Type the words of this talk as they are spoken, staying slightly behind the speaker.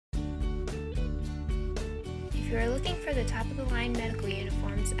you are looking for the top-of-the-line medical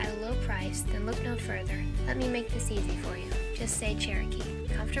uniforms at a low price, then look no further. Let me make this easy for you. Just say Cherokee.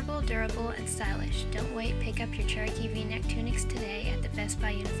 Comfortable, durable, and stylish. Don't wait, pick up your Cherokee V-neck tunics today at the Best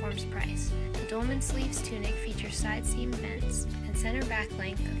Buy Uniforms price. The Dolman Sleeves tunic features side seam vents and center back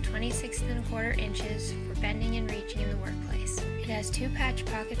length of 26 1/4 inches for bending and reaching in the workplace. It has 2 patch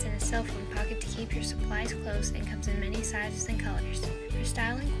pockets and a cell phone pocket to keep your supplies close and comes in many sizes and colors. For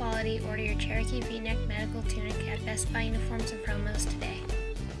style and quality, order your Cherokee V-neck medical tunic at Best Buy Uniforms and Promos today.